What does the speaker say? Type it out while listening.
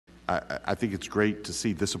I think it's great to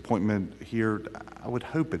see this appointment here. I would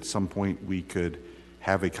hope at some point we could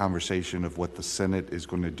have a conversation of what the Senate is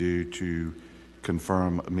going to do to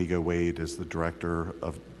confirm Amigo Wade as the Director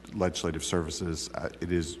of Legislative Services.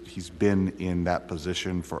 He's been in that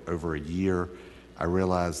position for over a year. I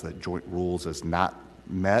realize that joint rules has not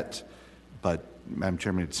met, but Madam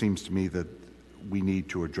Chairman, it seems to me that we need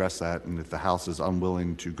to address that, and if the House is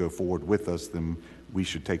unwilling to go forward with us, then we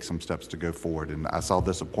should take some steps to go forward. And I saw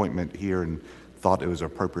this appointment here and thought it was an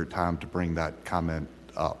appropriate time to bring that comment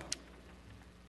up.